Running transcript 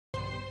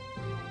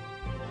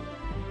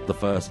The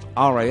first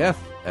RAF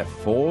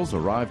F-4s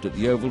arrived at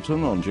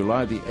Yeovilton on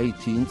July the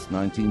 18th,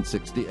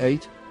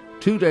 1968.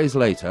 2 days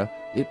later,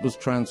 it was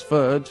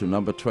transferred to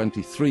No.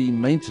 23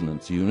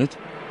 Maintenance Unit.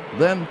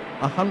 Then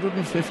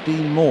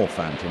 115 more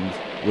Phantoms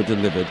were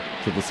delivered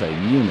to the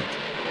same unit.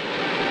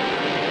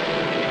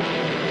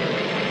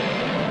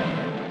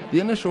 The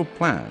initial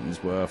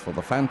plans were for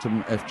the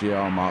Phantom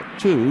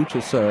FGR.2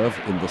 to serve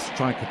in the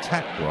strike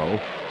attack role,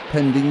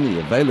 pending the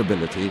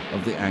availability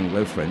of the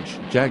Anglo-French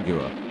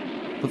Jaguar.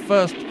 The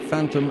first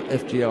Phantom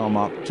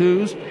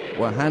FGR.2s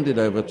were handed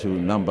over to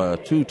No.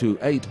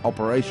 228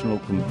 Operational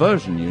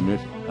Conversion Unit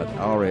at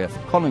RAF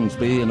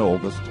Coningsby in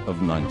August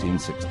of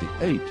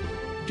 1968.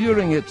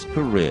 During its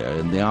career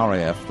in the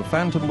RAF, the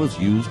Phantom was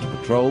used to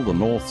patrol the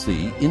North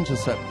Sea,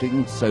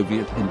 intercepting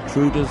Soviet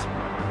intruders,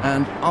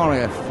 and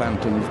RAF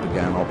Phantoms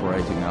began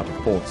operating out of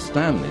Port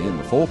Stanley in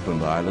the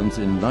Falkland Islands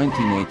in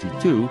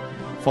 1982,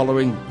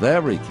 following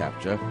their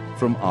recapture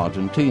from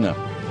Argentina.